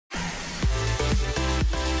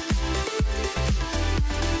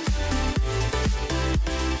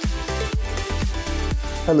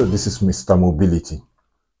Hello, this is Mr. Mobility.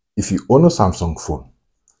 If you own a Samsung phone,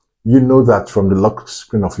 you know that from the lock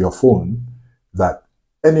screen of your phone that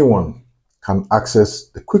anyone can access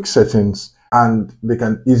the quick settings and they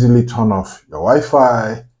can easily turn off your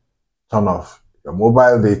Wi-Fi, turn off your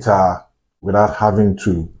mobile data without having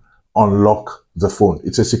to unlock the phone.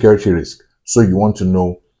 It's a security risk. So you want to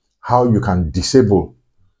know how you can disable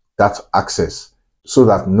that access so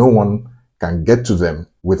that no one can get to them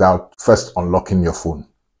without first unlocking your phone.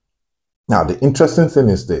 Now, the interesting thing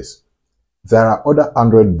is this. There are other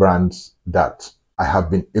Android brands that I have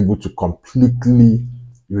been able to completely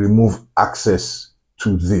remove access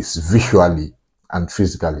to this visually and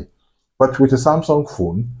physically. But with a Samsung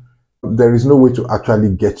phone, there is no way to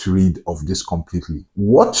actually get rid of this completely.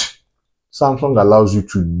 What Samsung allows you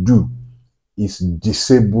to do is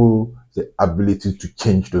disable the ability to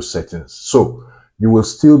change those settings. So you will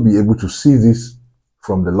still be able to see this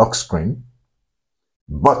from the lock screen,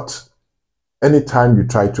 but anytime you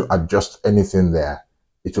try to adjust anything there,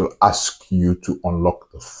 it will ask you to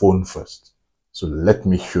unlock the phone first. So let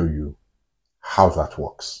me show you how that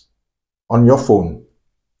works. On your phone,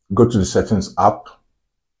 go to the Settings app,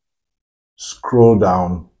 scroll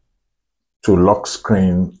down to Lock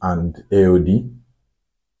Screen and AOD,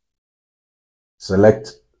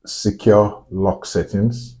 select Secure Lock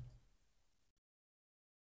Settings.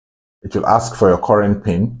 It will ask for your current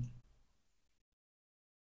PIN.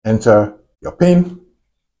 Enter your PIN,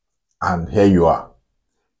 and here you are.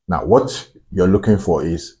 Now, what you're looking for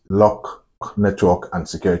is lock, network, and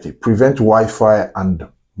security. Prevent Wi-Fi and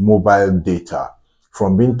mobile data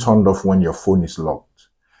from being turned off when your phone is locked.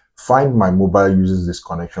 Find My Mobile uses these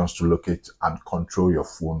connections to locate and control your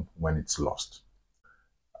phone when it's lost.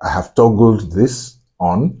 I have toggled this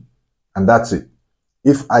on, and that's it.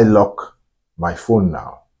 If I lock my phone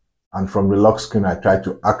now, and from the lock screen I try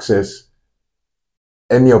to access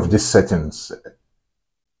any of these settings,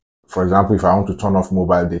 for example, if I want to turn off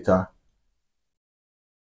mobile data,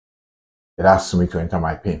 it asks me to enter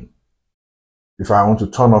my PIN. If I want to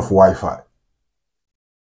turn off Wi-Fi,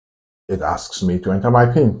 it asks me to enter my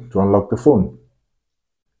PIN to unlock the phone.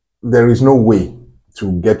 There is no way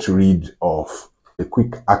to get rid of the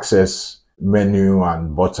quick access menu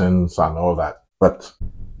and buttons and all that, but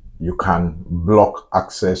you can block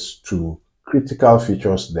access to critical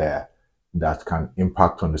features there that can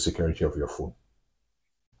impact on the security of your phone.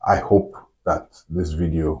 I hope that this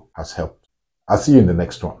video has helped. I'll see you in the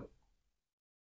next one.